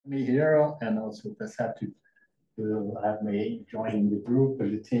me here, and also just happy to have me join the group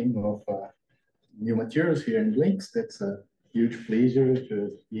and the team of new materials here in Links. That's a huge pleasure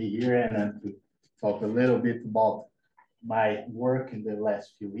to be here and to talk a little bit about my work in the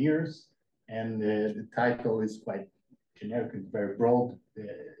last few years. And the title is quite generic, it's very broad.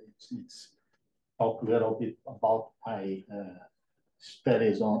 It's talk a little bit about my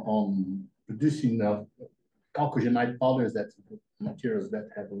studies on producing chalcogenide powders, that's materials that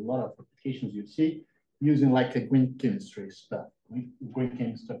have a lot of applications you see, using like a green chemistry stuff, green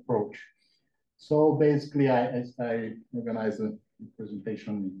chemistry approach. So basically, I organize a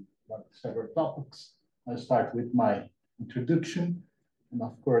presentation in several topics. I start with my introduction, and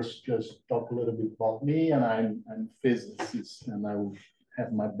of course, just talk a little bit about me. And I'm a physicist, and I will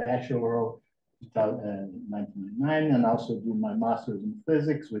have my bachelor in 1999, and also do my master's in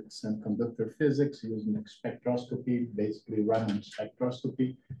physics with semiconductor physics using spectroscopy, basically Raman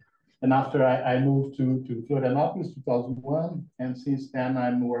spectroscopy. And after I moved to Florianopolis, 2001, and since then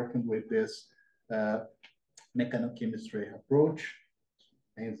I'm working with this mechanochemistry approach,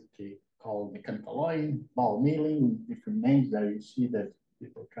 basically called mechanical oil, ball milling, different names there you see that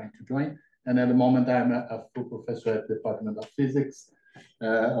people are trying to join. And at the moment I'm a full professor at the Department of Physics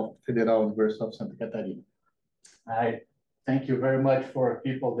of Federal University of Santa Catarina. I thank you very much for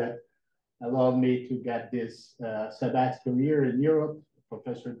people that allowed me to get this sabbatical year in Europe.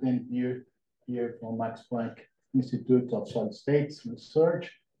 Professor Din here from Max Planck Institute of Solid States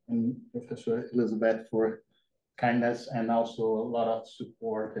Research, and Professor Elizabeth for kindness and also a lot of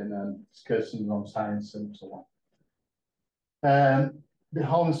support and discussions on science and so on. The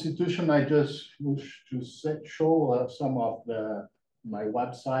whole institution, I just wish to show some of my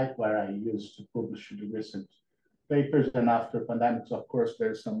website where I used to publish the recent papers, and after pandemics, of course,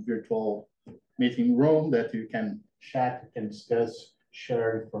 there's some virtual meeting room that you can chat, you can discuss,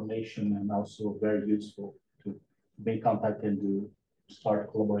 share information, and also very useful to be in contact and to start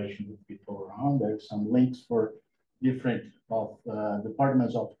collaboration with people around. There's some links for different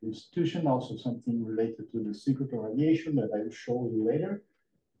departments of the institution, also something related to the synchronous radiation that I will show you later.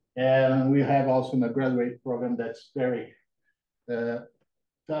 And we have also a graduate program that's very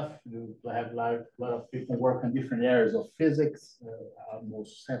tough. You have a lot of people work in different areas of physics,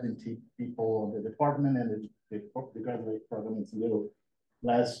 almost 70 people on the department, and the graduate program is a little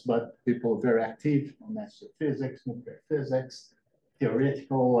less, but people are very active on astrophysics, nuclear physics,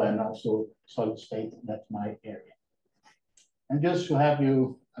 theoretical, and also solid state. That's my area. And just to have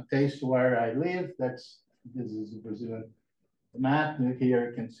you a taste of where I live, this is the Brazilian map. Here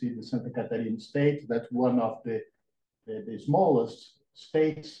you can see the Santa Catarina state. That's one of the smallest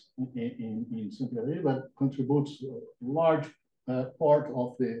states in Santa Catarina, but contributes a large part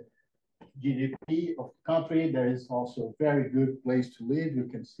of the GDP of the country. There is also a very good place to live. You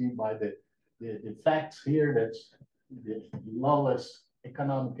can see by the facts here, that's the lowest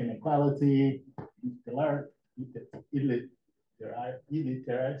economic inequality,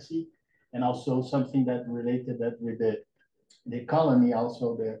 illiteracy, and also something that related that with the colony.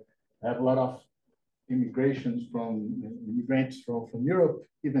 Also, they have a lot of immigrants from Europe,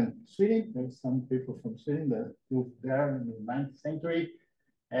 even Sweden. There's some people from Sweden that moved there in the 19th century.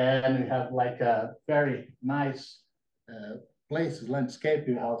 And we have like a very nice places, landscape.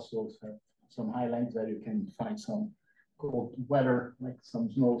 You also have some highlands that you can find some cold weather, like some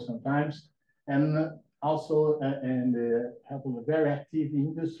snow sometimes. And also, have a very active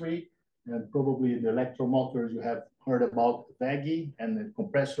industry, and probably the electromotors you have heard about Debye, and the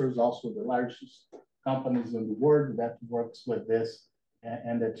compressors, also the largest companies in the world that works with this.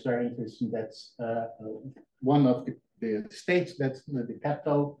 And that's very interesting. That's one of the states, that's the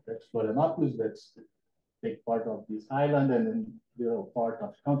capital, that's Florianopolis, that's the big part of this island, and then the little part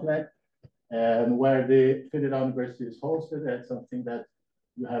of the continent. And where the Federal University is hosted, that's something that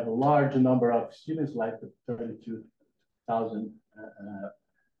you have a large number of students, like 32,000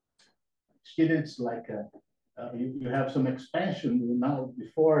 students. Like you have some expansion now.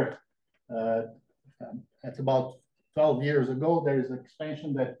 Before, at about 12 years ago, there is an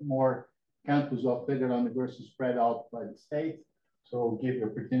expansion that more campus of Federal University spread out by the state. So give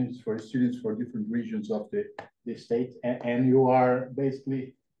opportunities for students for different regions of the state. And you are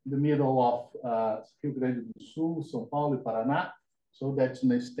basically in the middle of Rio Grande do Sul, São Paulo, Paraná. So that's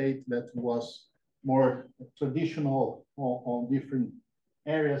in a state that was more traditional on different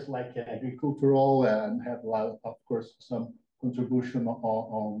areas like agricultural, and have a lot, of course, some contribution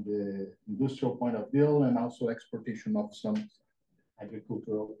on the industrial point of view, and also exportation of some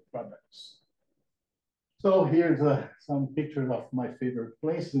agricultural products. So here's some pictures of my favorite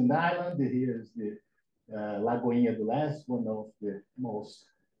places in the island. Here's the Lagoinha do Leste, one of the most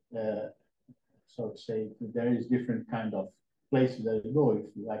so to say, there is different kind of places that you go. If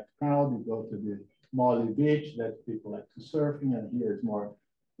you like to crowd, you go to the Molly Beach that people like to surfing, and here is more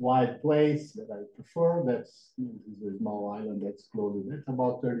wide place that I prefer. That's a small island that's closed. It's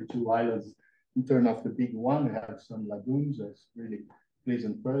about 32 islands in terms of the big one. We have some lagoons. That's really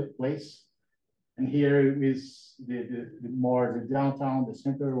pleasant place. And here is the more the downtown, the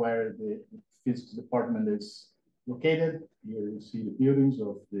center where the physics department is located. Here you see the buildings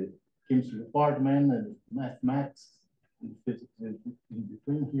of the chemistry department and mathematics and physics in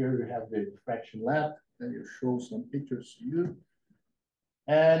between. Here we have the fraction lab. And you show some pictures to you.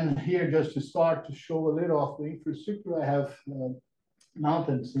 And here, just to start to show a little of the infrastructure, I have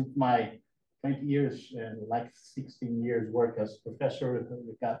mounted since my 20 years and like 16 years work as professor.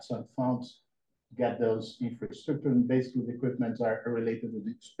 We got some funds to get those infrastructure, and basically the equipment are related to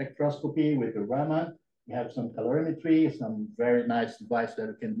the spectroscopy with the Raman. We have some calorimetry, some very nice device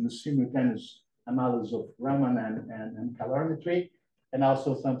that can do simultaneous analysis of Raman and calorimetry, and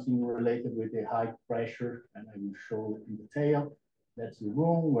also something related with the high pressure, and I will show in detail. That's the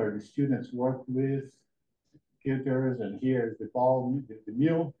room where the students work with computers, and here is the ball, the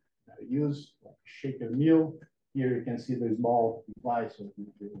mill I use, like shaker mill. Here you can see the small device of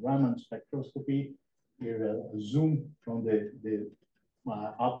the Raman spectroscopy. Here a zoom from the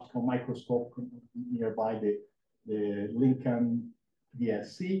optical microscope nearby the Lincoln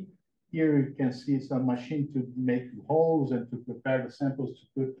DSC. Here you can see some machine to make holes and to prepare the samples to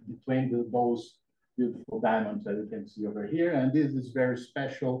put between those beautiful diamonds that you can see over here. And this is very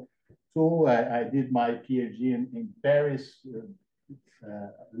special tool. I did my PhD in Paris,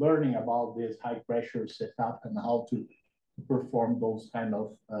 learning about this high pressure setup and how to perform those kind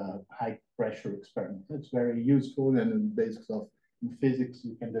of high pressure experiments. It's very useful, and in the basis of in physics,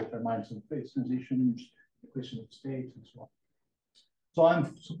 you can determine some phase transitions, equation of states, and so on. So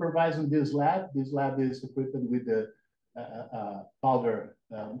I'm supervising this lab. This lab is equipped with the powder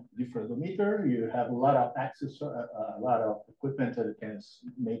diffrasometer. You have a lot of access, a lot of equipment that can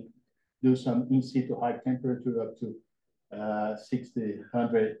do some in situ high temperature up to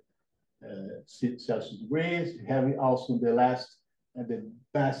 100 Celsius degrees. You have also the last and the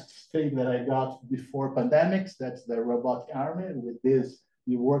best thing that I got before pandemics. That's the robotic arm. With this,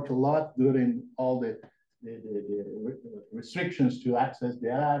 we worked a lot during all the restrictions to access the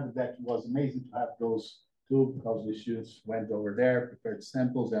lab. That was amazing to have those too, because the students went over there, prepared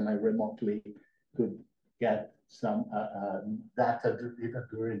samples, and I remotely could get some data even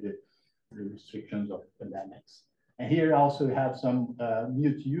during the restrictions of pandemics. And here also we have some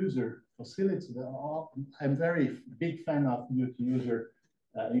multi-user facilities. I'm very big fan of multi-user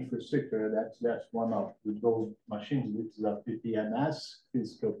infrastructure. That's one of those machines. It's the PPMS,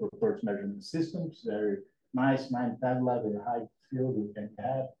 physical properties measurement systems. Very nice, 9 Tesla, very high field you can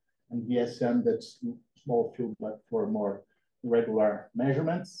have, and VSM, that's small field, but for more regular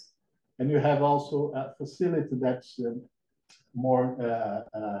measurements. And you have also a facility that's more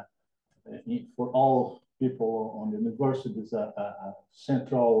for all people on the university. Is a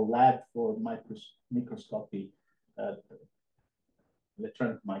central lab for microscopy,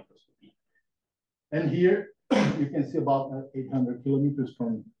 electronic microscopy. And here you can see about 800 kilometers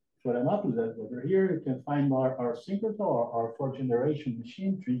from Florianópolis. Over here, you can find our synchrotron, our 4th generation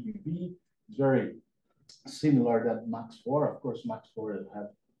machine, 3UV. It's very similar to Max 4. Of course, Max 4 have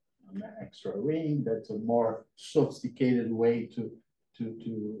an extra ring. That's a more sophisticated way to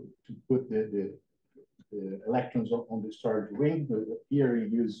put the electrons on the storage ring. Here you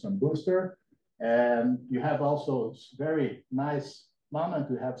use some booster. And you have also very nice moment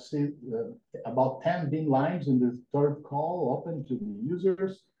to have about 10 beam lines in the 3rd call open to the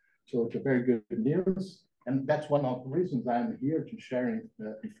users. So it's a very good news. And that's one of the reasons I'm here to sharing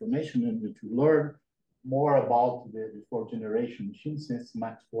information and to learn more about the 4th generation machine, since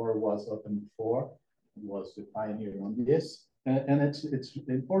Max 4 was open before, was the pioneer on this. And it's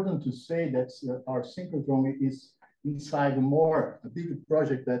important to say that our synchrotron is inside a bigger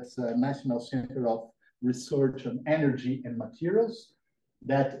project that's National Center of Research on Energy and Materials.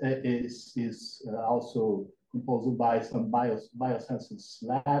 That is also composed by some biosciences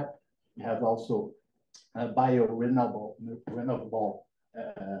lab. We have also a renewable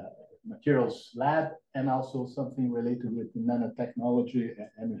materials lab, and also something related with nanotechnology.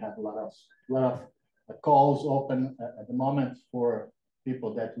 And we have a lot of calls open at the moment for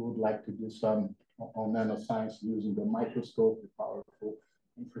people that would like to do some on nanoscience using the microscope, the powerful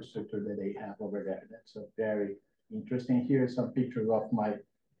infrastructure that they have over there. That's a very interesting. Here are some pictures of my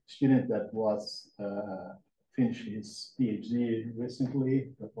student that was finished his PhD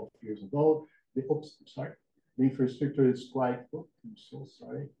recently, a couple of years ago. Oops, sorry. The infrastructure is quite, oh, I'm so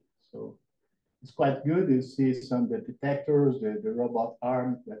sorry. So it's quite good. You see some of the detectors, the robot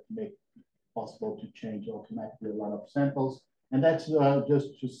arm that make it possible to change automatically a lot of samples. And that's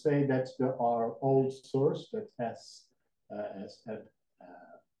just to say that's our old source that has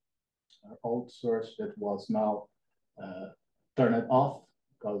our old source that was now turned off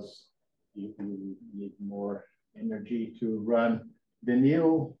because you need more energy to run the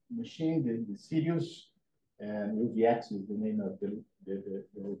new machine, the Sirius, and UVX is the name of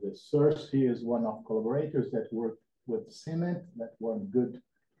the source. He is one of collaborators that work with cement, that one good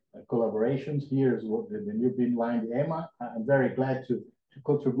collaborations. Here is what the new bin line, the EMA. I'm very glad to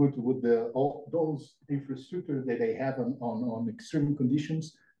contribute with all those infrastructure that they have on extreme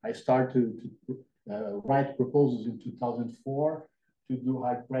conditions. I started to write proposals in 2004 to do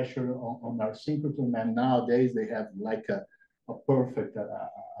high pressure on our synchrotron, and nowadays they have like a perfect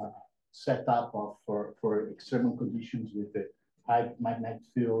setup for external conditions with the high magnetic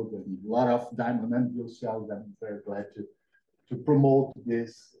field and a lot of diamond and fuel cells. I'm very glad to promote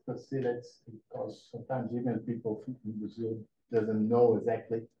this facilities because sometimes even people in Brazil doesn't know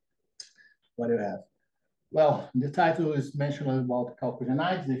exactly what you have. Well, the title is mentioning about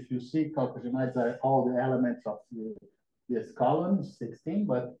chalcogenides. If you see, chalcogenides are all the elements of this column, 16,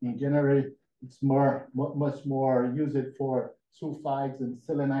 but in general, it's much more used for sulfides and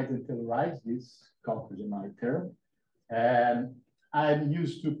selenides and tellurides, this chalcogenide term. And I'm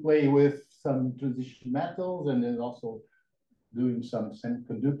used to play with some transition metals and then also doing some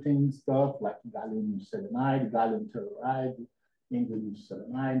semiconducting stuff like gallium selenide, gallium telluride, indium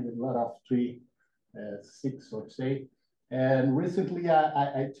selenide, a lot of 3, 6 or say. And recently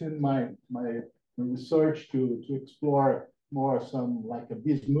I tuned my research to explore more some like a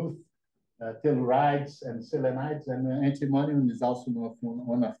bismuth, tellurides and selenides, and antimonium is also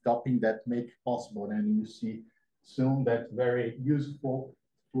one of doping that make possible. And you see soon that's very useful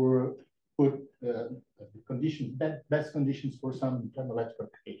for conditions, best conditions for some thermoelectric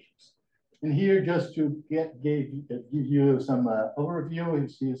applications. And here, just to give you some overview, you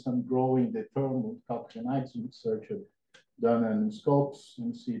see some growing the term of chalcogenides research done in scopes.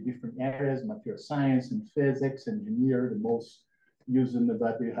 You see different areas, material science and physics, engineer, the most used in the,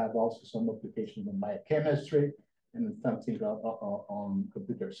 but you have also some applications in biochemistry and something on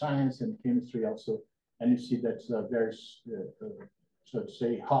computer science and chemistry also. And you see that's a very, so to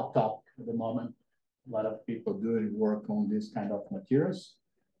say, hot topic at the moment. A lot of people doing work on this kind of materials.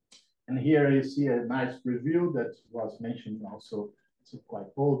 And here you see a nice review that was mentioned also, it's quite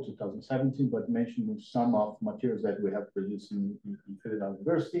old, 2017, but mentioned some of materials that we have produced in Federal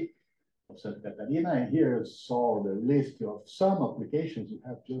University of Santa Catarina. And here you saw the list of some applications. You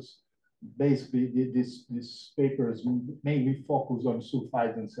have just basically this paper is mainly focused on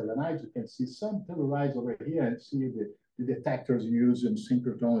sulfides and selenides. You can see some tellurides over here and see the detectors used in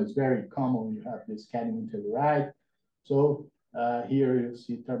synchrotron is very common. You have this cadmium telluride. So here you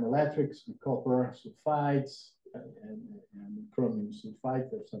see thermoelectrics, copper sulfides, and chromium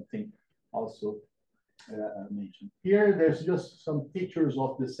sulfide. There's something also mentioned. Here, there's just some pictures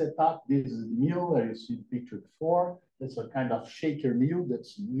of the setup. This is the mill, you see picture before. It's a kind of shaker mill.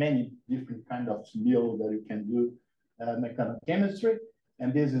 That's many different kind of mill that you can do mechanochemistry.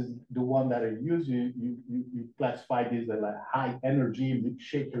 And this is the one that I use. You classify this as a high energy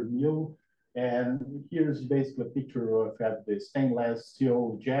shaker mill. And here's basically a picture of the stainless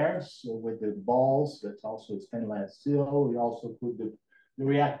steel jars with the balls. That's also stainless steel. We also put the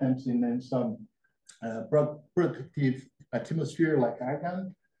reactants in some protective atmosphere like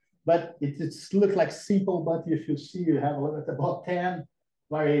argon. But it looks like simple, but if you see, you have about 10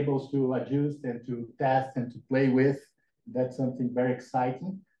 variables to adjust and to test and to play with. That's something very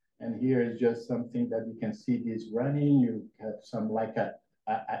exciting. And here is just something that you can see this running. You have some like a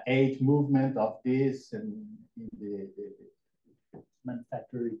 8 movement of this, and in the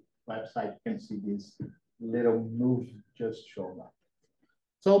manufacturing website, you can see this little move just shown up.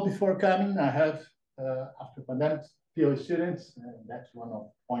 So before coming, I have, after pandemic, PhD students, and that's one of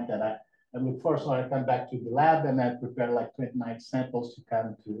the points that I look for. So I come back to the lab and I prepare like 29 samples to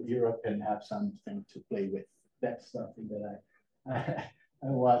come to Europe and have something to play with. That's something that I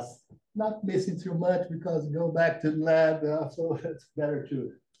was not missing too much because go back to the lab, so it's better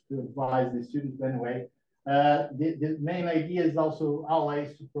to advise the students anyway. The main idea is also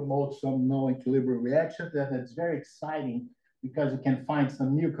always to promote some no-equilibrium reactions, and it's very exciting because you can find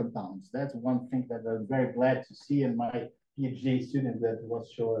some new compounds. That's one thing that I'm very glad to see, and my PhD student that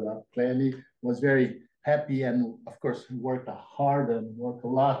was showing up clearly was very happy, and of course worked hard and worked a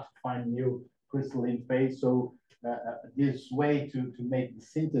lot to find new crystalline phase. So this way to make the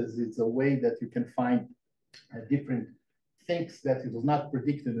synthesis is a way that you can find different things that it was not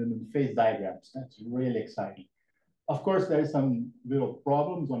predicted in the phase diagrams. That's really exciting. Of course, there is some little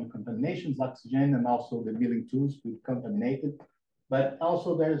problems on contaminations, oxygen, and also the milling tools with contaminated. But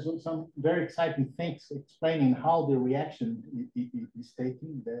also there's some very exciting things explaining how the reaction is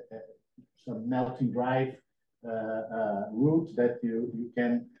taking, some melting drive route that you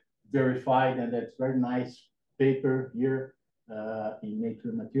can verify, and that's very nice paper here in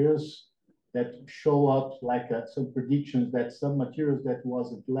Nature Materials that show up like some predictions that some materials that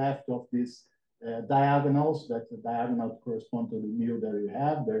was left of this diagonals, that the diagonal correspond to the mill that you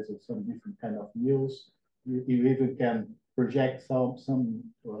have. There's some different kind of mills. You even can project some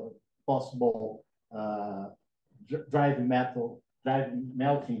possible dry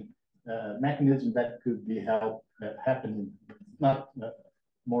melting mechanism that could be happening. Not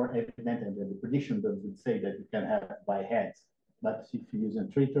more evident than the prediction doesn't say that you can have it by hands. But if you use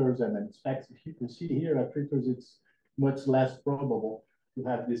treaters and then specs, if you can see here at treaters, it's much less probable to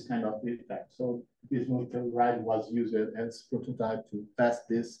have this kind of effect. So this Telluride was used as prototype to test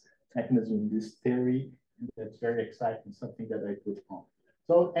this mechanism, this theory. And that's very exciting, something that I put on.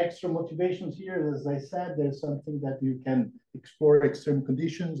 So extra motivations here, as I said, there's something that you can explore extreme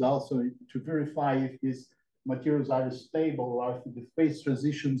conditions, also to verify if these materials are stable or if the phase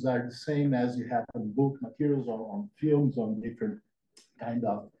transitions are the same as you have on bulk materials or on films, on different kind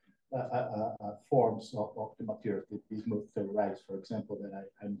of forms of the materials, these Tellurides, for example, that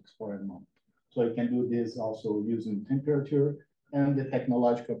I'm exploring now. So you can do this also using temperature and the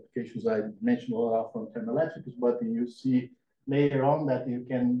technological applications. I mentioned a lot from thermoelectrics, but you see later on that you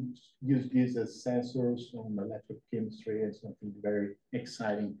can use these as sensors on electrochemistry and something very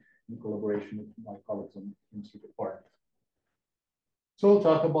exciting in collaboration with my colleagues on the chemistry department. So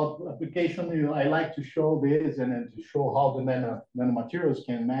talk about application. I like to show this and then to show how the nanomaterials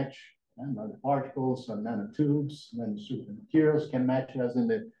can match nanoparticles and nanotubes, and super materials can match us in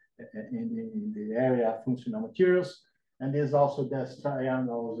the area of functional materials. And there's also this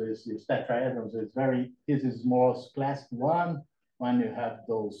triangles, this tetraedrons. This is more class one when you have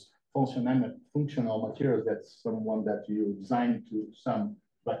those functional materials. That's someone that you design to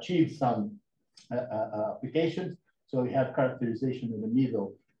achieve some applications. So we have characterization in the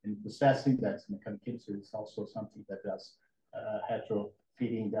middle in processing. That's mechanochemically. It's also something that does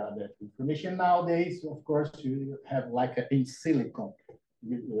heterofitting that information. Nowadays, of course, you have like in silicon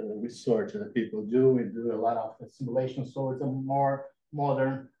research that people do. We do a lot of simulation. So it's a more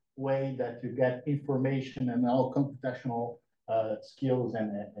modern way that you get information and all computational skills and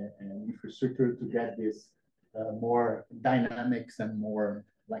infrastructure to get this more dynamics and more,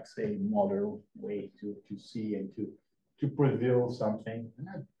 like say, modern way to see and to preview something.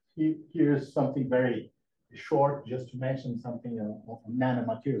 And here's something very short, just to mention something of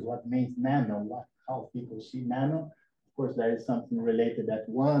nanomaterials. What means nano? How people see nano? Of course, there is something related that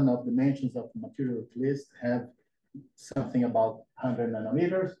one of the mentions of the material list have something about 100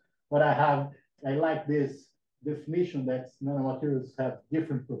 nanometers. But I like this definition that nanomaterials have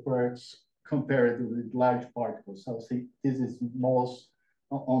different properties compared with large particles. So see, this is most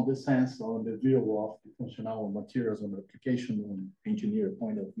on the sense, on the view of the functional materials, on the application, on engineer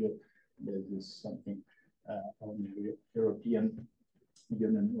point of view. There is something on the European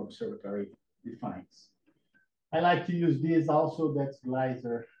Union Observatory defines. I like to use this also. That's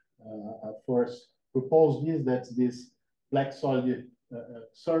Gleiser first proposed this. That's this black solid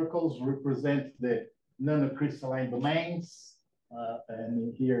circles represent the nanocrystalline domains.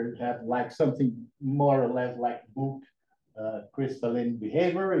 And here you have like something more or less like bulk crystalline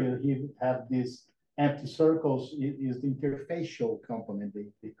behavior. You have these empty circles is the interfacial component.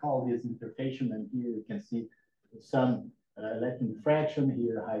 They call this interfacial, and here you can see some electron diffraction,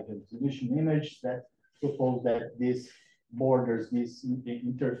 here high resolution image that propose that these borders, these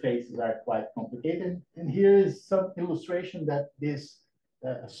interfaces are quite complicated. And here is some illustration that this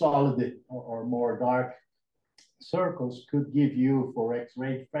solid or more dark circles could give you for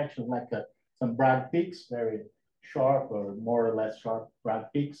X-ray diffraction, like some Bragg peaks, very sharp or more or less sharp Bragg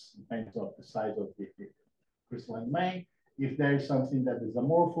peaks, depends on the size of the crystalline domain. If there is something that is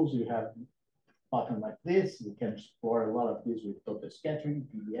amorphous, you have a pattern like this. You can explore a lot of this with total scattering,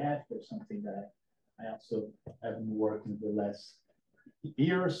 PDF. There's something that I also have been working the last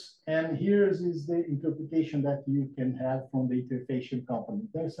years. And here is the interpretation that you can have from the interfacial component.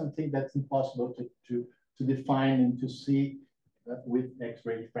 There's something that's impossible to define and to see with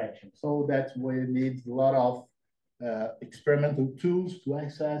X-ray diffraction. So that's where it needs a lot of experimental tools to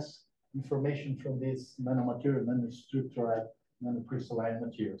access information from these nanomaterial, nanostructural, nanocrystalline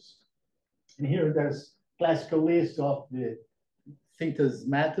materials. And here there's classical list of the synthesis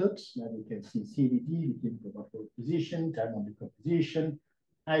methods. And you can see CDD, the chemical composition, thermal decomposition,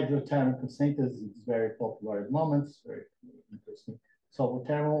 hydrothermal synthesis is very popular at the moment. It's very interesting.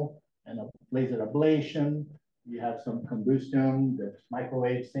 Solvothermal and a laser ablation. We have some combustion, there's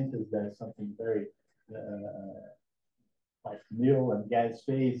microwave synthesis, there's something very like mill and gas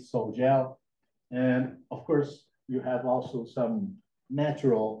phase, sol gel. And of course, you have also some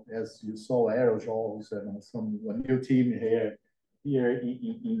natural, as you saw, aerosols and some new team here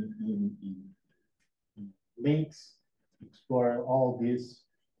in links, explore all this,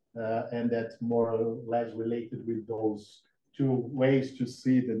 and that's more or less related with those two ways to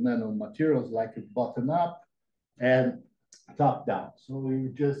see the nanomaterials, like a bottom up and top down. So you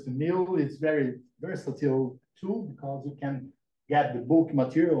just mill is very versatile tool because you can get the bulk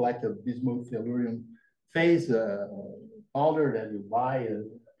material like a bismuth tellurium phase powder that you buy in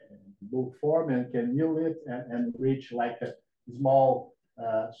bulk form and can mill it and reach like a small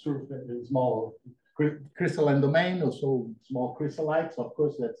surface, small crystalline domain, also small crystallites. Of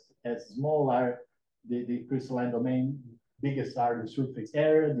course, that's as small are the crystalline domain, biggest are the surface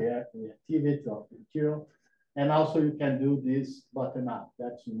area, the activity of the material. And also you can do this bottom up.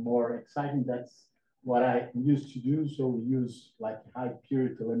 That's more exciting. That's what I used to do. So we use like high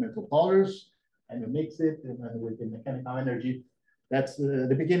purity elemental powders and you mix it and then with the mechanical energy. That's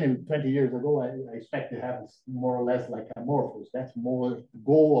the beginning, 20 years ago, I expect to have more or less like amorphous. That's more the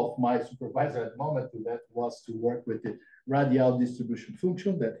goal of my supervisor at the moment. That was to work with the radial distribution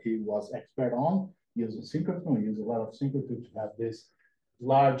function that he was expert on. He uses synchrotron, he uses a lot of synchrotron to have this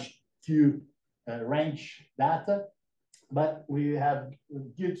large Q range data. But we have a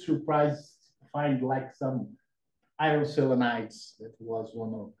good surprise to find like some iron selenides. That was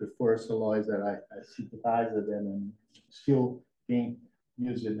one of the first alloys that I synthesized and still being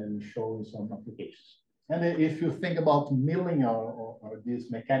used and showing some applications. And if you think about milling or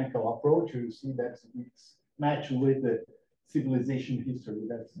this mechanical approach, you see that it's matched with the civilization history.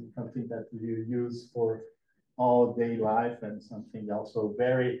 That's something that you use for all day life and something also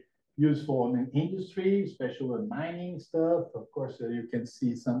very useful in industry, especially in mining stuff. Of course, you can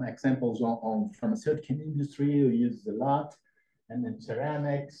see some examples on pharmaceutical industry, you use a lot, and then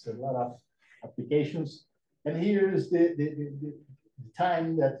ceramics, a lot of applications. And here is the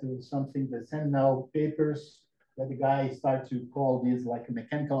time that something, the seminal papers that the guy started to call this like a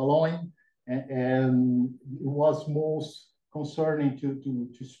mechanical alloying, and it was most concerning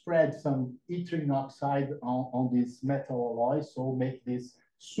to spread some ethylene oxide on these metal alloys, so make these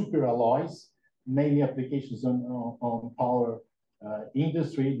super alloys, mainly applications on power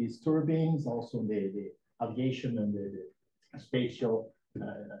industry, these turbines, also the aviation and the spatial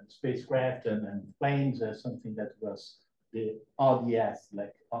spacecraft and planes, something that was the ODS,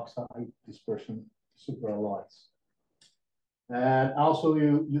 like oxide dispersion superalloys. And also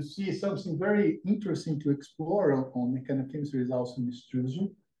you see something very interesting to explore on mechanochemistry is also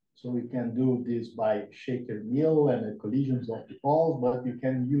extrusion. So you can do this by shaker mill and the collisions of the balls, but you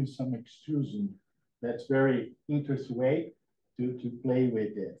can use some extrusion. That's very interesting way to play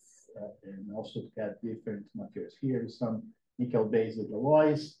with this and also to get different materials. Here is some nickel-based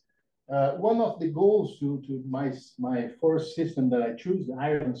alloys. One of the goals to my first system that I choose, the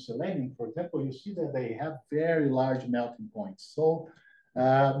iron and selenium, for example, you see that they have very large melting points. So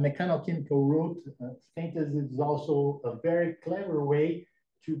mechanochemical route synthesis is also a very clever way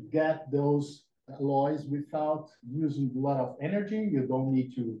to get those alloys without using a lot of energy. You don't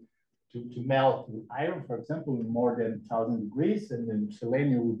need to melt iron, for example, in more than 1,000 degrees, and then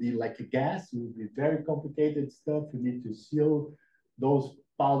selenium will be like a gas. It will be very complicated stuff. You need to seal those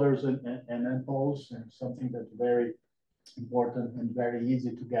powders and ampoules, and something that's very important and very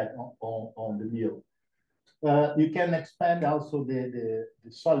easy to get on the mill. You can expand also the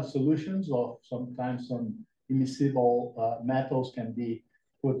solid solutions of sometimes some immiscible metals can be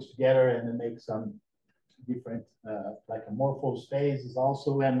put together and make some different like amorphous phases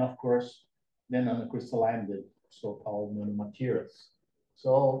also, and of course then nanocrystalline, the so-called nanomaterials.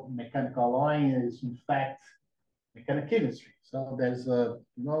 So mechanical alloying is in fact mechanochemistry. So there's a,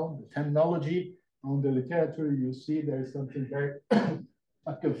 the terminology on the literature, you see there's something very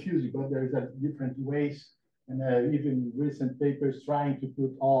not confusing, but there's a different ways, and even recent papers trying to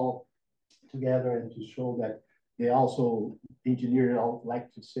put all together and to show that they also engineer, I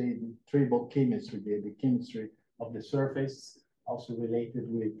like to say, the tribal chemistry, the chemistry of the surface, also related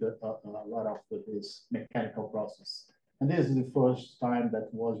with a lot of this mechanical process. And this is the first time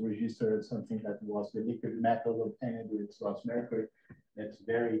that was registered something that was the liquid metal obtained with source mercury. That's a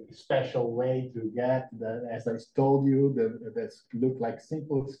very special way to get that, as I told you, that look like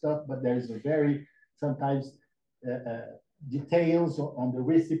simple stuff, but there's a very sometimes details on the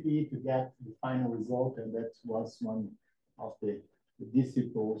recipe to get the final result, and that was one of the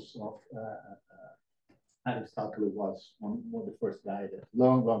disciples of Aristotle, was one of the first guy that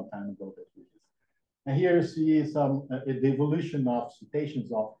long time ago that we did. And here you see some the evolution of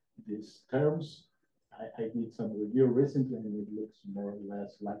citations of these terms. I did some review recently, and it looks more or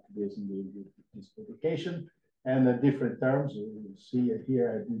less like this in this publication. And the different terms, you see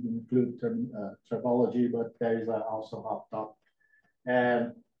here, I didn't include tribology, but there is also up top.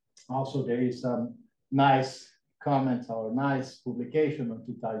 And also there is some nice comments or nice publication in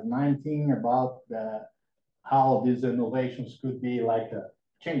 2019 about how these innovations could be like a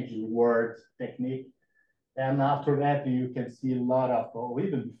change the word technique. And after that, you can see a lot of, or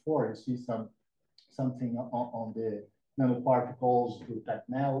even before, you see something on the nanoparticles through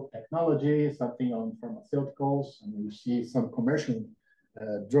technology, something on pharmaceuticals, and you see some commercial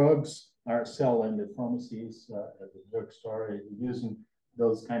drugs are sold in the pharmacies, at the drugstore, using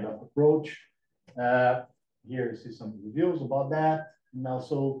those kind of approach. Here you see some reviews about that, and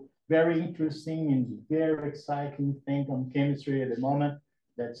also very interesting and very exciting thing on chemistry at the moment.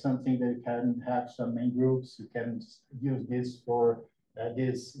 That's something that you can have some main groups. You can use this for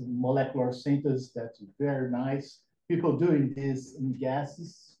this molecular synthesis. That's very nice. People doing this in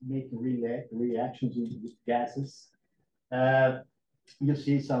gases, making reactions with gases. You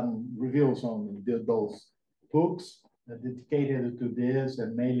see some reviews on those books dedicated to this,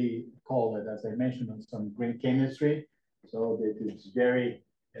 and mainly call it, as I mentioned, on some green chemistry. So that it's very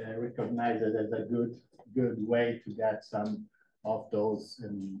recognized as a good way to get some of those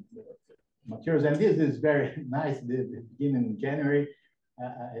materials. And this is very nice, the beginning in January.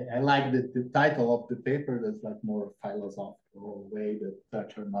 I like the title of the paper. That's like more philosophical way, the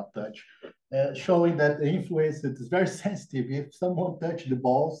touch or not touch, showing that the influence is very sensitive. If someone touch the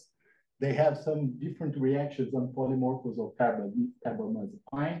balls, they have some different reactions on polymorphs of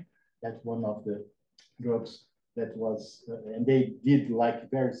carbamazepine. That's one of the drugs that was, and they did like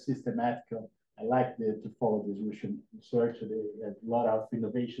very systematic. I like to follow this research. They had a lot of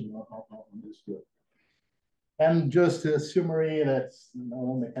innovation on this field. And just a summary, that's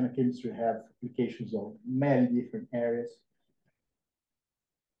mechanochemistry have applications on many different areas.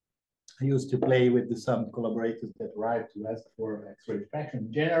 I used to play with some collaborators that arrived to ask for X-ray diffraction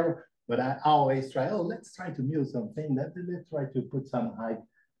in general, but I always try, let's try to muse something, let's try to put some high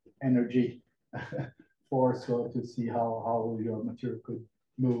energy force to see how your material could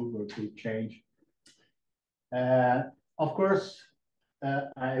move or could change. Of course,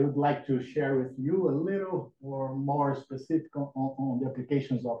 I would like to share with you a little or more specific on the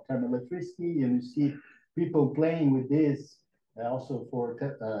applications of thermoelectricity, and you see people playing with this also for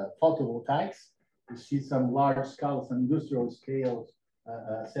photovoltaics. You see some large scale, some industrial scale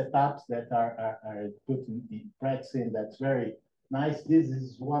setups that are put in practicing. That's very nice. This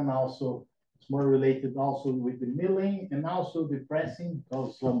is one also, it's more related also with the milling and also the pressing,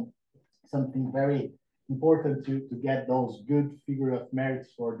 because something very important to get those good figure of merits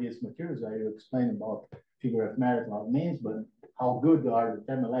for these materials. I will explain about figure of merit, what it means, but how good are the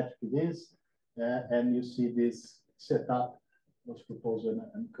thermoelectric it is. And you see this setup was proposed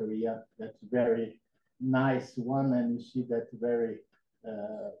in Korea. That's very nice one, and you see that very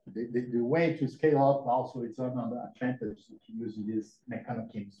the way to scale up also it's on the advantage to use this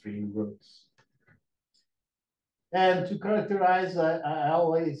mechanochemistry roots. And to characterize, I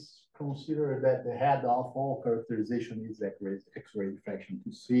always consider that the head of all characterization is X-ray diffraction,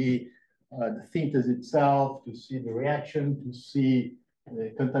 to see the synthesis itself, to see the reaction, to see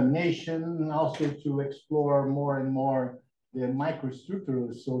the contamination, and also to explore more and more the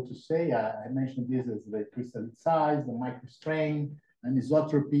microstructures, so to say. I mentioned this as the crystallite size, the microstrain, and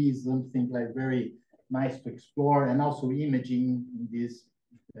isotropy is something like very nice to explore, and also imaging in this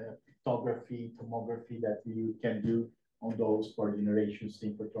photography, tomography that you can do on those for generation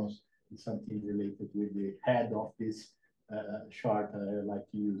synchrotrons. Is something related with the head of this chart I like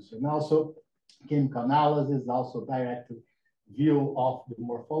to use. And also chemical analysis, also direct view of the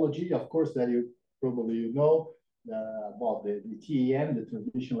morphology. Of course, that you probably know about the TEM, the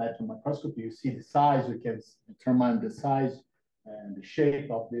transmission electron microscopy. You see the size, you can determine the size and the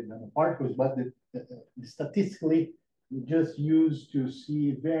shape of the nanoparticles, but statistically, we just use to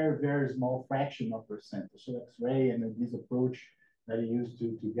see very, very small fraction of percentage. So X-ray and this approach that I used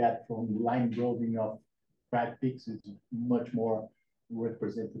to get from line drawing of crack peaks is much more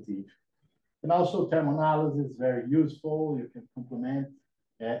representative. And also thermoanalysis is very useful. You can complement,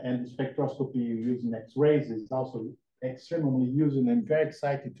 and the spectroscopy using X-rays is also extremely useful, and very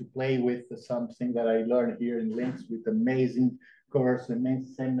excited to play with something that I learned here in Links with amazing course,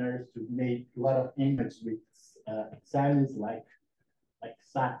 amazing seminars to make a lot of images with examines like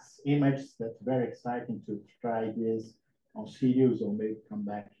Sachs image. That's very exciting to try this on CDUs, or maybe come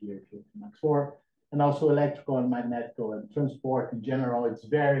back here to Max 4. And also electrical and magnetical and transport in general. It's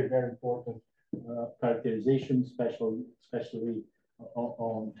very, very important characterization, especially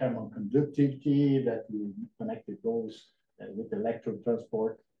on thermal conductivity, that we connected those with electron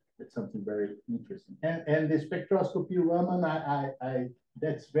transport. It's something very interesting. And the spectroscopy Raman,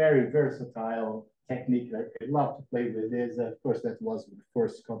 that's very versatile technique. I love to play with this. Of course, that was the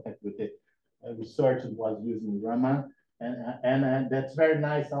first contact with it. Research was using Raman. And that's very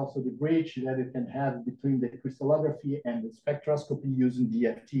nice also, the bridge that you can have between the crystallography and the spectroscopy using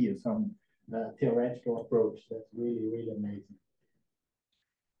DFT and some theoretical approach. That's really, really amazing.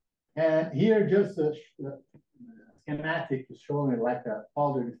 And here just a schematic is showing like a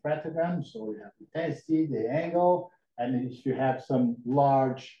polyrefractogram. So we have the intensity, the angle, and if you have some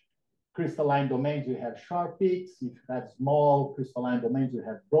large crystalline domains, you have sharp peaks. If you have small crystalline domains, you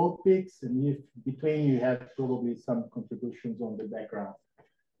have broad peaks. And if between, you have probably some contributions on the background.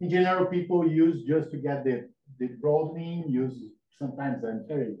 In general, people use, just to get the broadening, use sometimes, I'm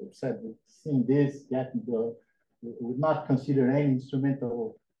very upset with seeing this, getting would not consider any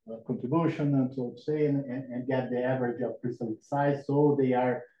instrumental contribution, and so to say, and get the average of crystalline size. So they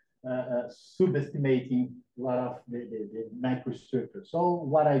are subestimating a lot of the microstructure. So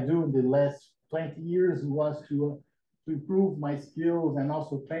what I do in the last 20 years was to improve my skills and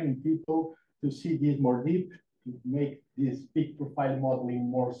also training people to see this more deep, to make this peak profile modeling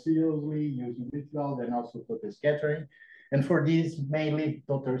more seriously using Rietveld and also total scattering. And for this, mainly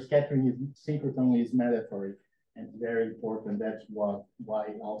total scattering is synchrotron is mandatory and very important. That's why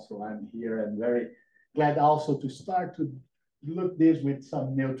also I'm here, and very glad also to start to look this with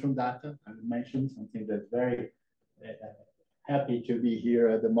some neutron data. I mentioned something that's very happy to be here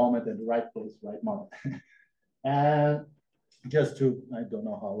at the moment, at the right place, right moment. And just to, I don't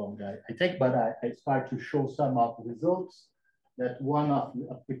know how long I take, but I start to show some of the results. That one of the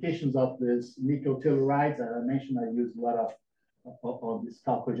applications of this nickel tellurides that I mentioned, I use a lot of these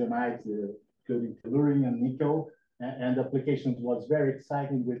chalcogenides, including tellurine and nickel. And the applications was very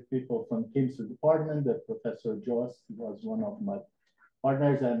exciting with people from chemistry department. The Professor Jost was one of my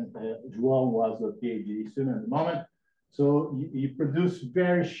partners, and João was a PhD student at the moment. So you produce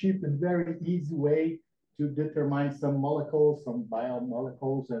very cheap and very easy way to determine some molecules, some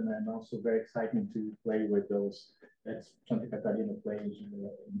biomolecules, and then also very exciting to play with those. That's Santa Catarina plays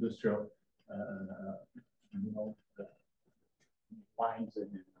industrial, wines, and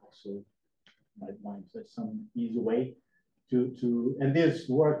also wines. That's some easy way to. And this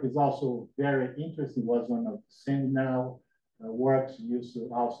work is also very interesting. Was one of the seminal works used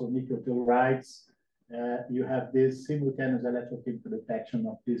also nickel tellurides. You have this simultaneous electrochemical detection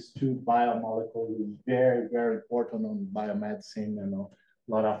of these two biomolecules is very, very important on biomedicine and a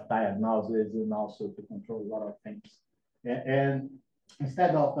lot of diagnosis and also to control a lot of things. And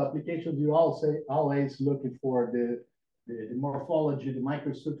instead of applications, you also always looking for the morphology, the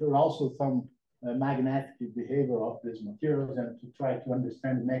microstructure, also some magnetic behavior of these materials, and to try to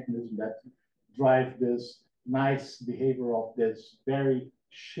understand the mechanism that drive this nice behavior of this very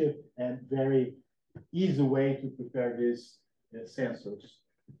cheap and very easy way to prepare these sensors.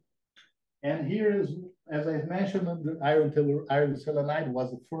 And here is, as I mentioned, the iron selenide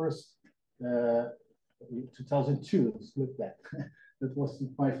was the first 2002. Let's look at that. That was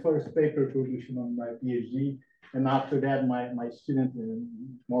my first paper production on my PhD. And after that, my student,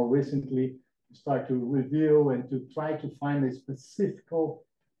 more recently, start to review and to try to find a specific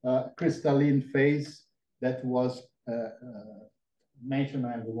crystalline phase that was mentioned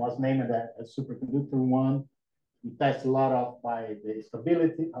and was named a superconductor one. We test a lot of by the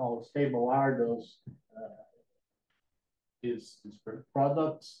stability, how stable are those these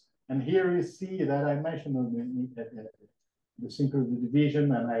products. And here you see that I mentioned the synchronous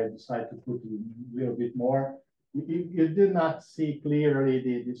division, and I decided to put a little bit more. You did not see clearly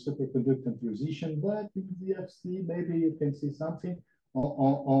the superconductor transition, but in the UFSC, maybe you can see something.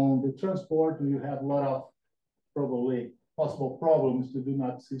 On the transport, you have a lot of probably possible problems to do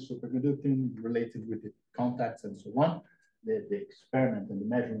not see superconducting related with the contacts and so on, the experiment and the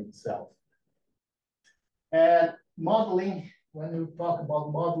measurement itself. And modeling, when you talk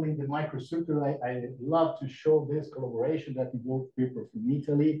about modeling the microstructure, I love to show this collaboration that involved people from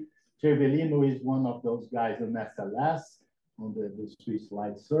Italy. Cervellino is one of those guys on SLS, on the Swiss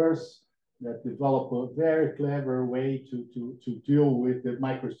light source, that developed a very clever way to deal with the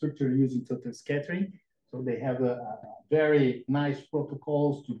microstructure using total scattering. So they have a very nice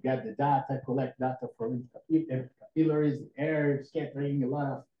protocols to get the data, collect data from capillaries, air scattering, a lot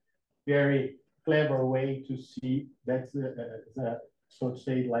of very clever way to see. That's so to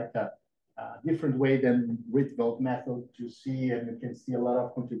say like a different way than Rietveld method to see, and you can see a lot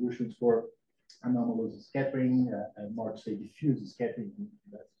of contributions for anomalous scattering, and more to say diffuse scattering,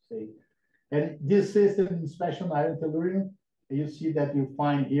 let's say. And this system, special iron tellurium, you see that you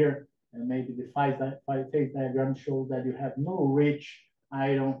find here, and maybe the phase diagram shows that you have no rich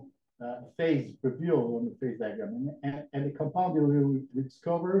iron phase revealed on the phase diagram. And the compound you will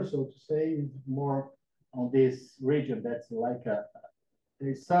discover, so to say, is more on this region. That's like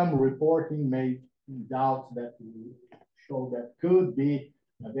there's some reporting made doubt that show that could be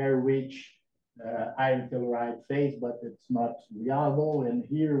a very rich iron telluride phase, but it's not reliable. And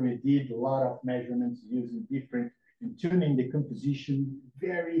here we did a lot of measurements using different and tuning the composition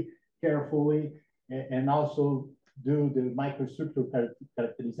very carefully, and also do the microstructural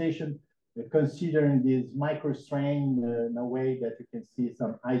characterization, considering this microstrain in a way that you can see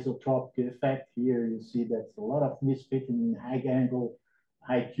some isotropic effect. Here you see that's a lot of misfitting in high angle,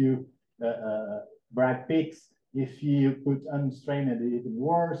 high Q Bragg peaks. If you put unstrained, it's even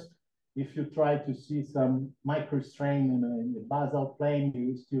worse. If you try to see some microstrain in the basal plane,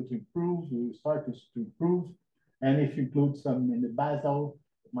 you still to improve, you start to improve. And if you include some in the basal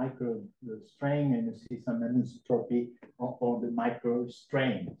micro strain, and you see some anisotropy on the micro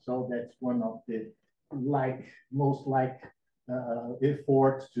strain. So that's one of the most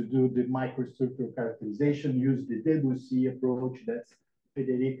efforts to do the microstructural characterization, use the Debussy approach. That's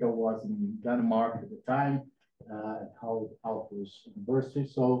Federica was in Denmark at the time, at Campos University.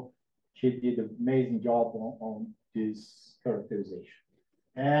 So she did an amazing job on this characterization.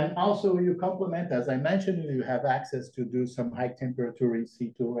 And also you complement, as I mentioned, you have access to do some high temperature in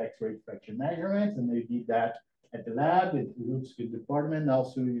situ X-ray diffraction measurements, and you did that at the lab, at the UFSC department.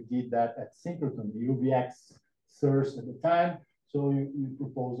 Also, you did that at Synchrotron, the UVX source at the time. So you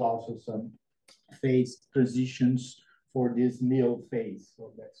propose also some phase transitions for this nil phase.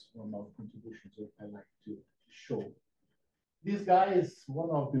 So that's one of the contributions that I like to show. This guy is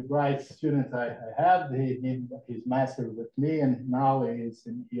one of the bright students I have. He did his master with me, and now he's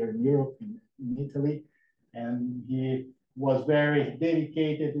here in Europe, in Italy. And he was very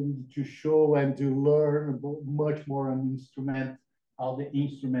dedicated to show and to learn much more on instrument, how the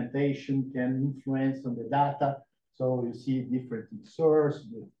instrumentation can influence on the data. So you see different source,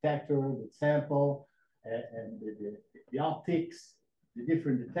 the detector, the sample, and the optics, the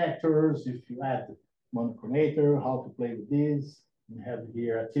different detectors. If you add monochromator, how to play with this. We have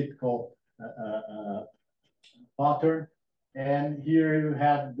here a typical pattern. And here you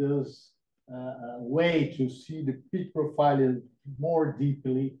have this way to see the peak profile more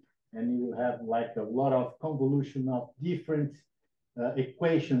deeply. And you have like a lot of convolution of different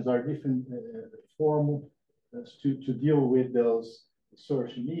equations or different formulas to deal with those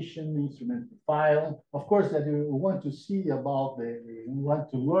source emission, instrument profile. Of course, that you want to see about you want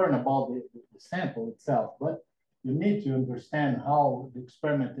to learn about the sample itself, but you need to understand how the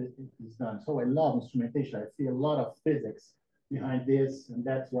experiment is done. So I love instrumentation. I see a lot of physics behind this, and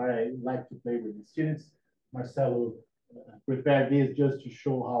that's why I like to play with the students. Marcelo prepared this just to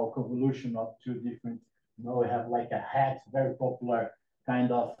show how convolution of two different, we have like a hat, very popular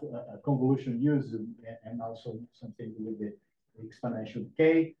kind of convolution used, and also something with the exponential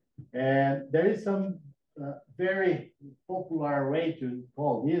decay. And there is some very popular way to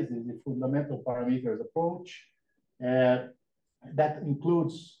call this is the fundamental parameters approach. That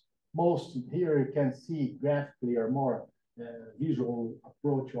includes most, here you can see graphically or more visual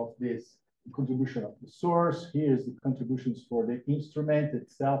approach of this contribution of the source. Here's the contributions for the instrument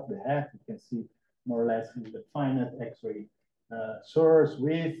itself, the hat. You can see more or less the finite X-ray source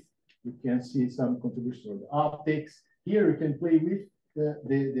with. You can see some contributions for the optics. Here you can play with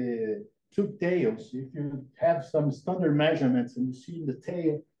the tube tails. If you have some standard measurements and you see the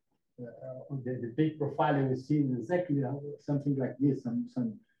tail, the big profile, you see exactly something like this,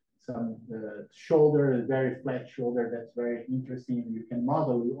 some shoulder, a very flat shoulder. That's very interesting. You can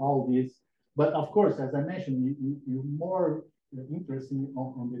model all this. But of course, as I mentioned, you're more interested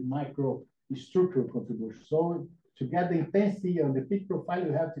on the microstructural contribution. So to get the intensity of the peak profile,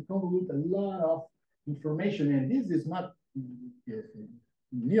 you have to convolute a lot of information. And this is not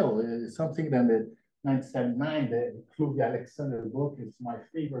nil. It's something that the 1979, the Klug Alexander book is my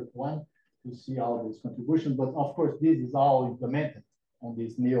favorite one to see all these contributions. But of course, this is all implemented on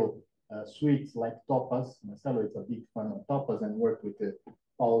these nil suites like Topaz. Marcelo is a big fan of Topaz and work with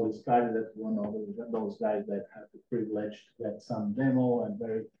all these guys. That's one of those guys that have the privilege to get some demo and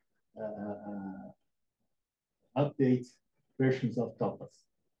very update versions of Topaz.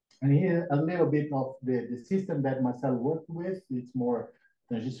 And here a little bit of the system that Marcel worked with. It's more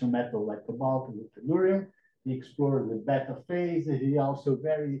transition metal like cobalt and tellurium. He explored the beta phase. He also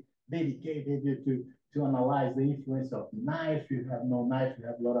very dedicated to analyze the influence of knife. You have no knife, you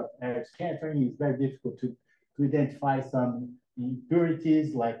have a lot of air scattering. It's very difficult to identify some impurities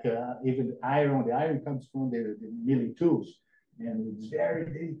like even the iron. The iron comes from the milling tools. And it's very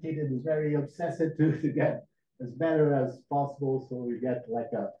dedicated, it's very obsessed to get as better as possible. So we get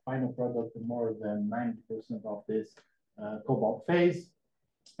like a final product of more than 90% of this cobalt phase.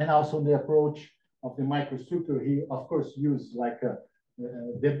 And also the approach of the microstructure, he of course used like a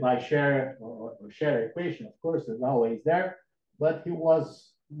Debye share or share equation, of course, is always there, but he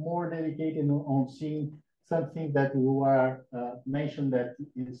was more dedicated on seeing something that we were mentioned that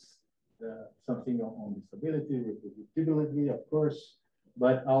is something on the stability, reproducibility, of course,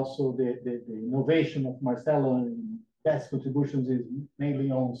 but also the innovation of Marcelo and best contributions is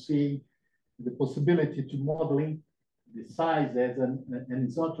mainly on seeing the possibility to modeling the size as an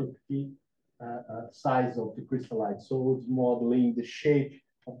isotropy size of the crystallite. So it's modeling the shape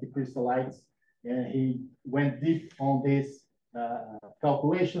of the crystallites, and he went deep on these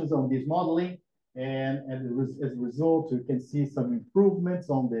calculations, on this modeling, and as a result, you can see some improvements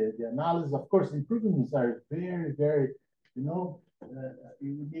on the analysis. Of course, improvements are very, very,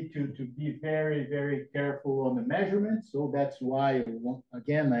 you need to be very, very careful on the measurement. So that's why,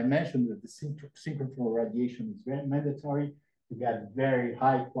 again, I mentioned that the synchrotron radiation is very mandatory to get very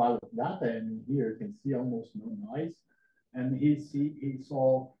high quality data. And here you can see almost no noise. And he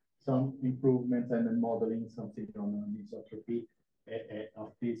saw some improvements and then modeling something on isotropy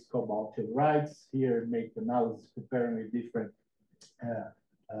of these cobalt tellurides. Here, make analysis comparing with different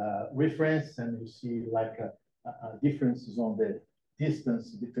reference, and you see like differences on the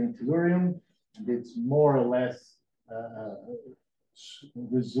distance between tellurium, and it's more or less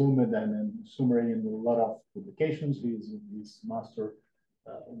resumed and summary in a lot of publications. His master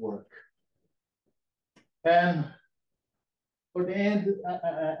work. And for the end,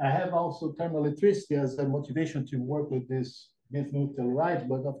 I have also thermal electricity as a motivation to work with this methyl telluride,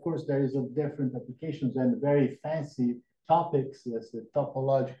 but of course there is a different applications and very fancy topics as the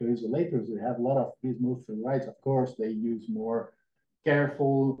topological isolators. We have a lot of these methyl tellurides. Of course, they use more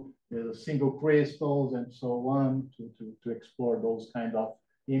careful single crystals and so on to explore those kind of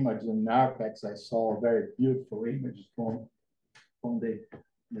images. In Narpex, I saw very beautiful images from the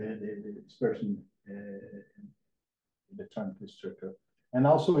dispersion electronic structure. And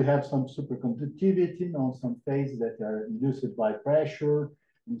also we have some superconductivity on some phases that are induced by pressure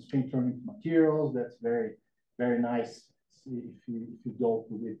in spintronic materials. That's very, very nice if you go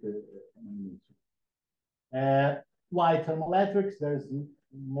with the why thermoelectrics, there's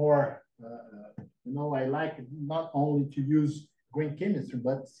more, I like not only to use green chemistry,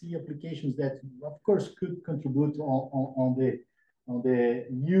 but see applications that of course could contribute on the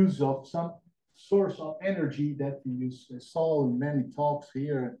use of some source of energy that we use. I saw in many talks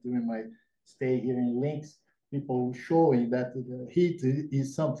here during my stay here in Links, people showing that the heat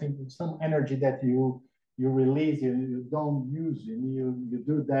is something, some energy that you release, you don't use, and you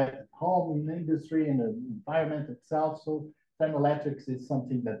do that at home, in the industry, in the environment itself. So thermoelectrics is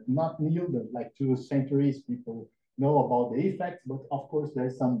something that's not new, but like 2 centuries, people know about the effects, but of course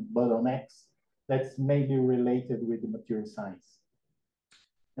there's some bottlenecks that's mainly related with the material science.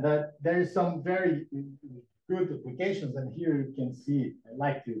 And there is some very good applications, and here you can see, I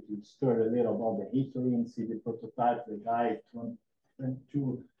like to stir a little about the history and see the prototype, the guy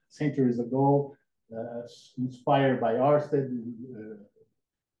 2 centuries ago, inspired by Ørsted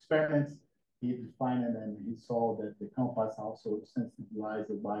experiments. He defined it, and he saw that the compass also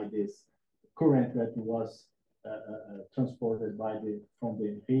sensitized by this current that was transported from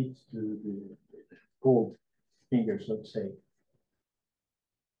the heat to the cold fingers, let's say.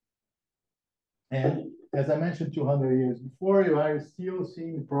 And as I mentioned 200 years before, you are still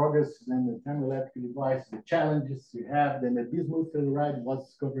seeing progress in the thermoelectric devices, the challenges you have. Then the bismuth telluride was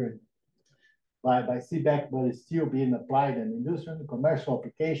discovered by Seebeck, but it's still being applied in industrial and commercial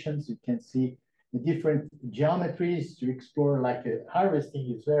applications. You can see the different geometries to explore, like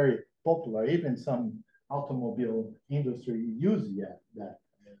harvesting is very popular. Even some automobile industry use that.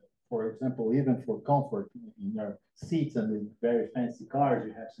 For example, even for comfort in your seats and in very fancy cars,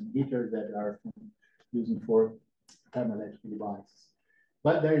 you have some heaters that are using for thermoelectric devices.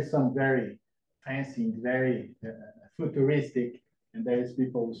 But there is some very fancy, very futuristic, and there is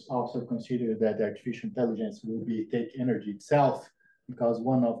people also consider that artificial intelligence will take energy itself, because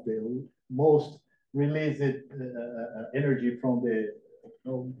one of the most released energy from the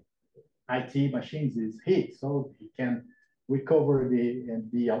IT machines is heat. So it can recover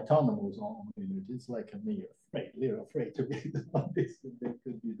the autonomous on unit. It's like a little afraid to be on this. They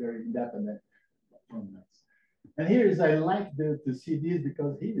could be very independent from us. And here is I like to see this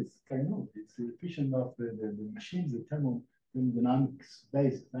because here is kind of it's the efficient of the machines, the thermodynamics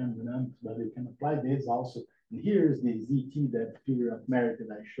based thermodynamics, but you can apply this also. And here is the ZT, that figure of merit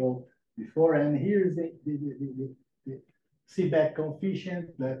that I showed before, and here is the Seebeck coefficient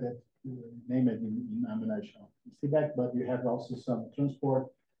that name it in nomination Seebeck, but you have also some transport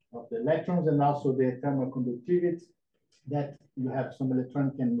of the electrons and also the thermal conductivity that you have some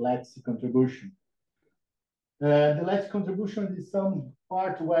electronic and lattice contribution. The lattice contribution is some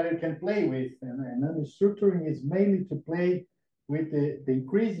part where you can play with, and nanostructuring is mainly to play with the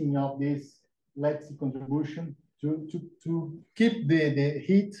increasing of this lattice contribution to keep the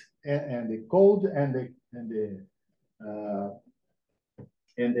heat and the cold and the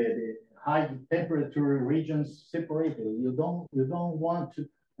high temperature regions separated. You don't want to,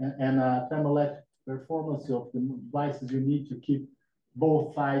 and thermoelectric performance of the devices, you need to keep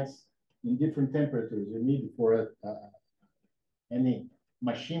both sides in different temperatures. You need for any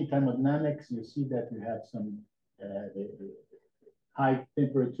machine thermodynamics, you see that you have some high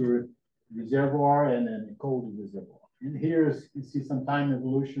temperature reservoir and then a cold reservoir. And here you see some time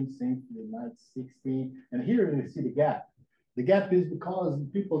evolution since the 1960s. And here you see the gap. The gap is because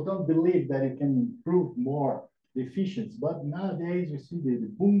people don't believe that it can improve more the efficiency. But nowadays you see the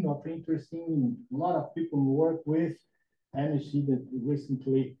boom of interesting, a lot of people work with, and you see that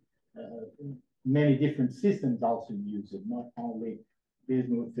recently many different systems also use it, not only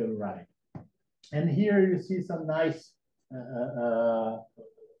bismuth telluride. And here you see some nice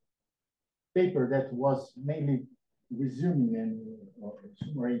paper that was mainly resuming and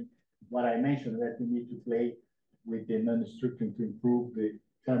summarizing what I mentioned, that we need to play with the nanostructuring to improve the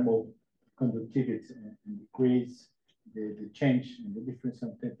thermal conductivity and decrease the change in the difference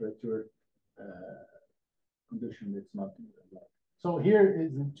of temperature condition that's not allowed. So here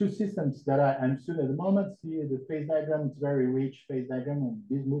is the two systems that I'm studying at the moment. See the phase diagram, it's very rich phase diagram on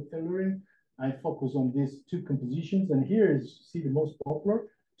bismuth telluride. I focus on these two compositions, and here is see the most popular.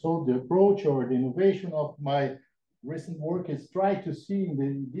 So the approach or the innovation of my recent work is try to see in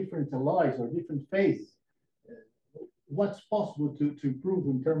the different alloys or different phases what's possible to improve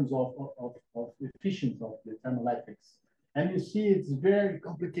in terms of efficiency of the thermoelectrics. And you see it's a very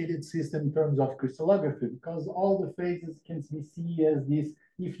complicated system in terms of crystallography, because all the phases can be seen as this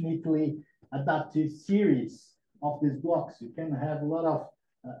infinitely adaptive series of these blocks. You can have a lot of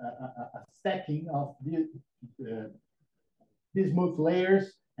stacking of the bismuth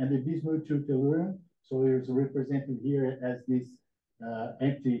layers and the bismuth to tellurium. So it's represented here as this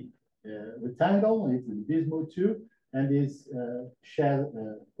empty rectangle. It's the bismuth 2, and this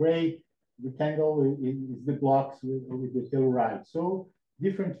gray rectangle is the blocks with the telluride. So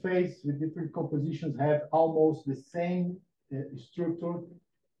different phases with different compositions have almost the same structure,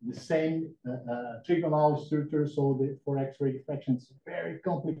 the same trigonal structure. So for X-ray diffraction, it's very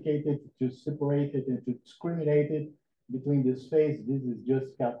complicated to separate it and to discriminate it between this phase. This is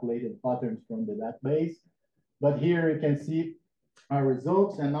just calculated patterns from the database. But here you can see our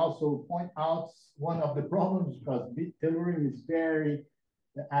results and also point out one of the problems, because tellurium is very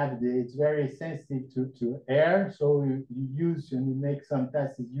it's very sensitive to air. So you use and you make some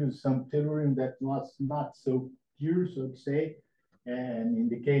tests, use some tellurium that was not so pure, so to say. And in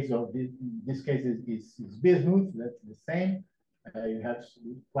the case of this case is bismuth, that's the same. You have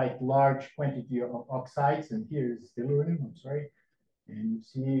quite large quantity of oxides, and here is tellurium, I'm sorry. And you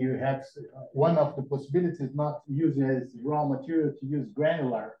see you have one of the possibilities not using as raw material to use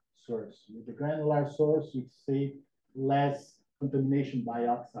granular source. With the granular source, you see less contamination by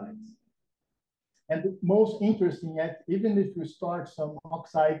oxides. And the most interesting, even if you start some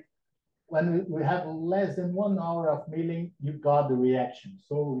oxide, when we have less than 1 hour of milling, you got the reaction.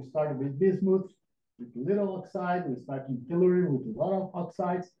 So we started with bismuth, with little oxide, we started in tellurium with a lot of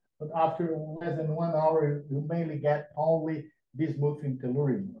oxides, but after less than 1 hour, you mainly get only bismuth in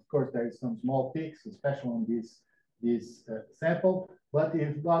tellurium. Of course, there is some small peaks, especially on this sample, but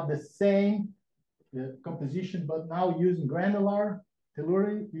you've got the same composition, but now using granular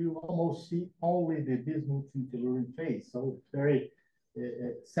tellurium, you almost see only the bismuth in tellurium phase. So it's very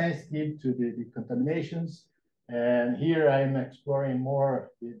sensitive to the contaminations. And here I'm exploring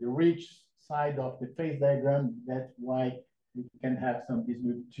more the rich side of the phase diagram. That's why we can have some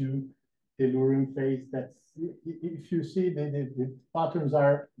bismuth 2 tellurium phase. That's, if you see the patterns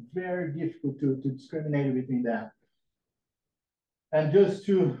are very difficult to discriminate between them. And just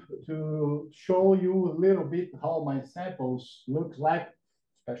to show you a little bit how my samples look like,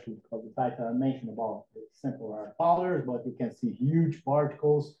 especially because the title I mentioned about the simple are powders, but you can see huge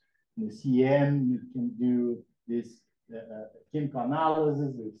particles in the CM. You can do this chemical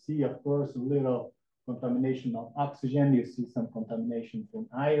analysis. You see, of course, a little contamination of oxygen. You see some contamination from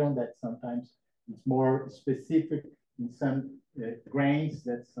iron that sometimes it's more specific in some grains.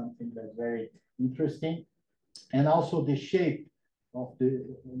 That's something that's very interesting. And also the shape of the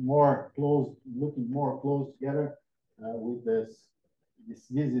more close, looking more close together with this.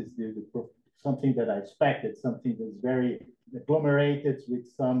 This is something that I expected, something that's very agglomerated with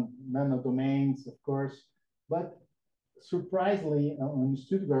some nanodomains, of course. But surprisingly, on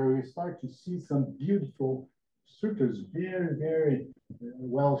Stuttgart, we start to see some beautiful structures, very, very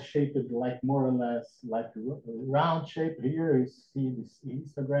well shaped, like more or less like a round shape. Here you see this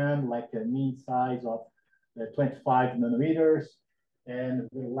histogram, like a mean size of 25 nanometers, and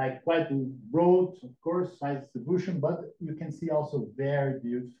like quite broad, of course, size distribution, but you can see also very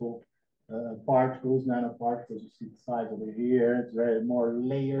beautiful particles, nanoparticles. You see the size over here. It's very more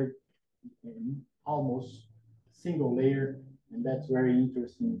layered, almost single layer, and that's very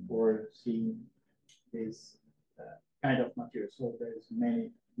interesting for seeing this kind of material. So there's many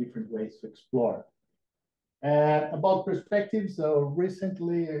different ways to explore. About perspectives,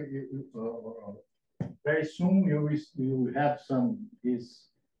 recently, very soon you have some this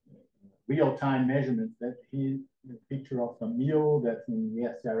real-time measurements. That he the picture of a mill that's in the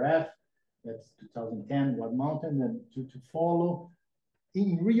SRF, that's 2010, Watt Mountain, and to follow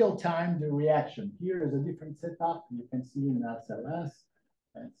in real time the reaction. Here is a different setup you can see in SLS,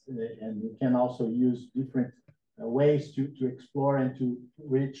 and you can also use different ways to explore and to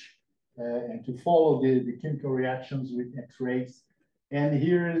reach and to follow the chemical reactions with X-rays. And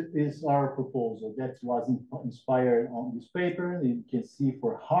here is our proposal that was inspired on this paper. You can see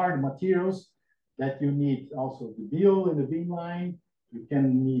for hard materials that you need also the bill in the beamline.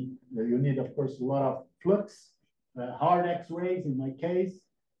 You need, of course, a lot of flux, hard X-rays in my case,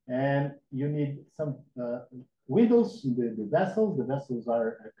 and you need some windows in the vessels. The vessels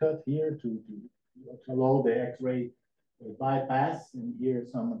are cut here to allow the X-ray bypass. And here are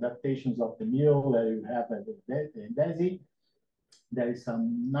some adaptations of the mill that you have at the Debye. There is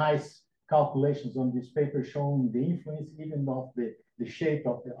some nice calculations on this paper showing the influence even of the shape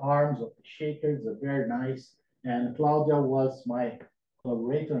of the arms of the shakers. Are very nice. And Claudia was my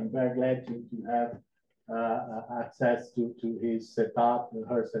collaborator. I'm very glad to have access to his setup,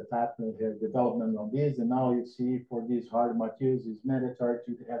 her setup, and her development on this. And now you see for these hard materials, it's mandatory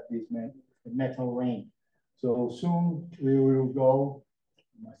to have this metal ring. So soon we will go.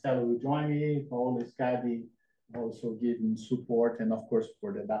 Marcelo will join me. Paul Scadi also giving support, and of course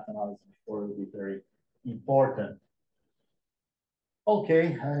for the data analysis before will be very important.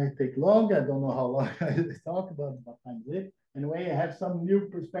 Okay, I take long. I don't know how long I talk about, what time is it. Anyway, I have some new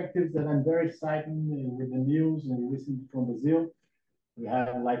perspectives that I'm very excited with the news and listening from Brazil. We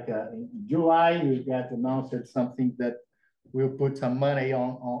have like in July, we got announced something that will put some money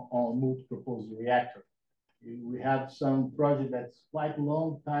on multi-propulsion reactor. We have some project that's quite a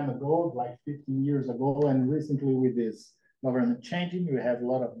long time ago, like 15 years ago, and recently with this government changing, we have a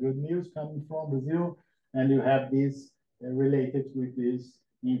lot of good news coming from Brazil, and you have this related with these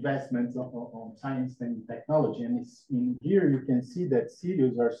investments on science and technology. And it's in here you can see that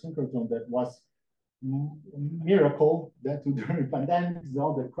Sirius, our synchrotron, that was miracle that during pandemics,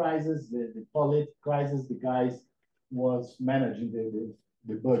 all the crisis, the political crisis, the guys was managing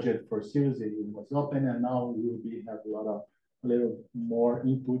the budget for Sirius. It was open, and now we will have a little more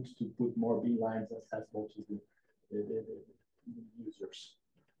input to put more beamlines accessible to the users.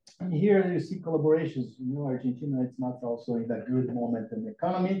 And here you see collaborations. You know, Argentina, it's not also in a good moment in the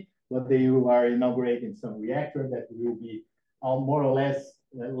economy, but they are inaugurating some reactor that will be more or less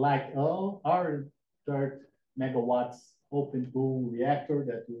like our 30 megawatts open pool reactor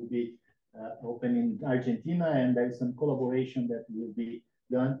that will be open in Argentina, and there's some collaboration that will be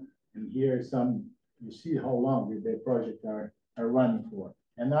done. And here are some, you see how long the project are running for.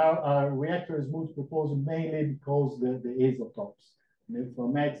 And our reactor is multi-propulsion mainly because the isotopes. And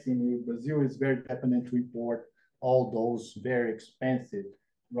for medicine, Brazil is very dependent to import all those very expensive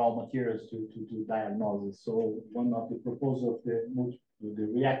raw materials to do diagnosis. So one of the proposals of the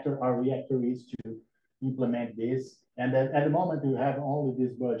reactor, our reactor, is to implement this. And at the moment, we have only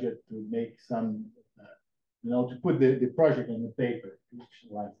this budget to make some, to put the project on the paper,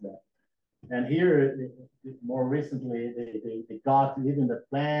 like that. And here, more recently, they got even the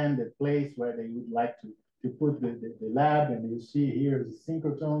plan, the place where they would like to put the lab. And you see here the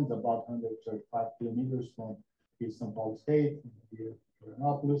synchrotrons, about 135 kilometers from São Paulo State, here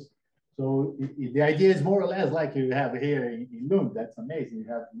Florianópolis. So the idea is more or less like you have here in Lund. That's amazing. You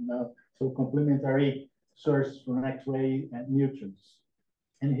have so complementary source from X-ray and neutrons.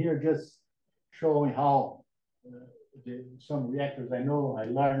 And here just showing how some reactors I know I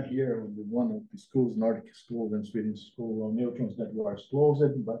learned here in one of the schools, Nordic school and Swedish school, on neutrons that were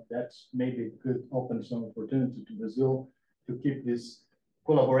exploded, but that's maybe could open some opportunity to Brazil to keep this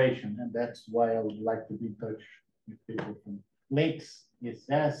collaboration. And that's why I would like to be in touch with people from Lakes,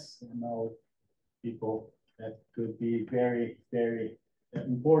 ESS, and all people that could be very, very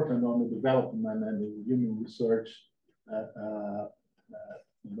important on the development and the human research,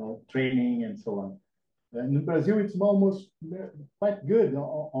 training and so on. And in Brazil, it's almost quite good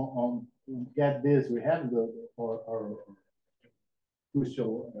on get this. We have our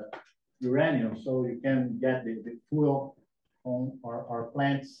crucial uranium, so you can get the fuel on our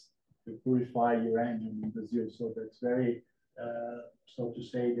plants to purify uranium in Brazil. So that's very, so to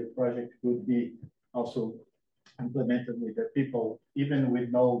say, the project could be also implemented with the people, even with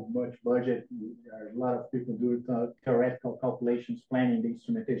no much budget. There are a lot of people doing theoretical calculations, planning the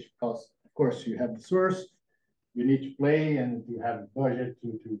instrumentation, because of course you have the source, you need to play, and you have a budget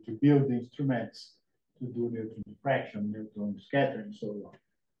to build the instruments to do neutron diffraction, neutron scattering, so on.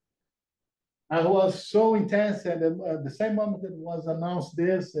 I was so intense, and at the same moment that was announced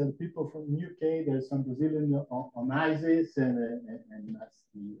this, and people from UK, there's some Brazilian on ISIS and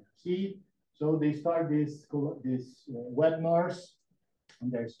SC. So they start these webinars,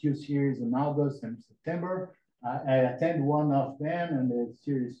 and there's 2 series in August and September. I attend one of them, and the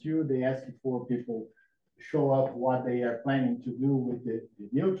series 2, they ask for people to show up what they are planning to do with the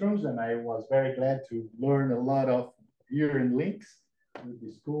neutrons, and I was very glad to learn a lot of here in links with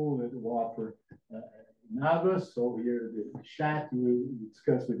the school that will offer in August. So here the chat, we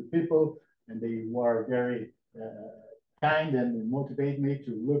discuss with the people, and they were very kind and motivate me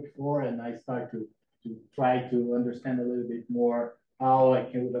to look for, and I start to try to understand a little bit more how I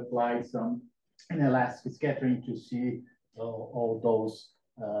can apply some inelastic scattering to see all those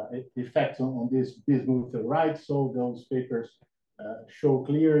effects on this bismuth telluride. So those papers show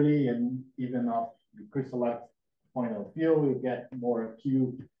clearly, and even off the crystallite point of view, you get more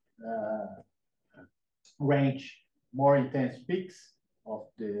acute range, more intense peaks of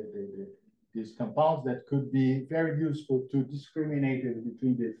these compounds that could be very useful to discriminate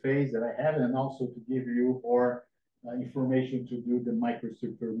between the phase that I have, and also to give you more information to do the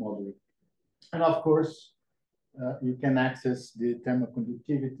microstructural modeling. And of course, you can access the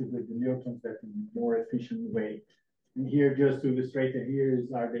thermoconductivity with the neutrons that in a more efficient way. And here, just to illustrate it, here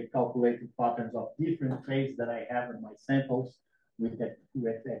are the calculated patterns of different phases that I have in my samples with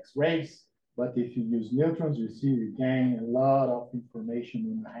X-rays. But if you use neutrons, you see you gain a lot of information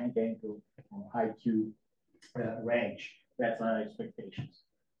in the high angle or high Q range. That's our expectations.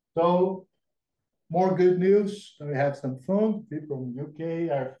 So more good news. We have some fund. People from UK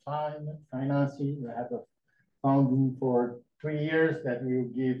are financing. We have a funding for 3 years that will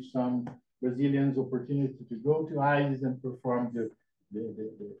give some Brazilians opportunity to go to ISIS and perform the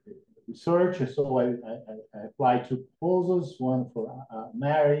research. And so I applied 2 proposals, one for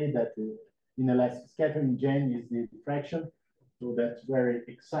Mary, that inelastic scattering, Jane is the diffraction. So that's very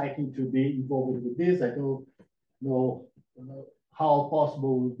exciting to be involved with this. I don't know how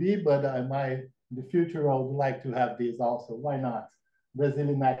possible it will be, but I might, in the future, I would like to have this also. Why not?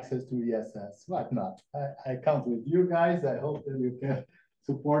 Brazilian access to ESS, why not? I count with you guys. I hope that you can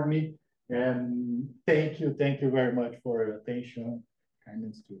support me. And thank you very much for your attention,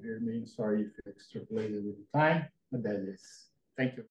 kindness to hear me. Sorry if you extrapolated with the time, but that is. Thank you.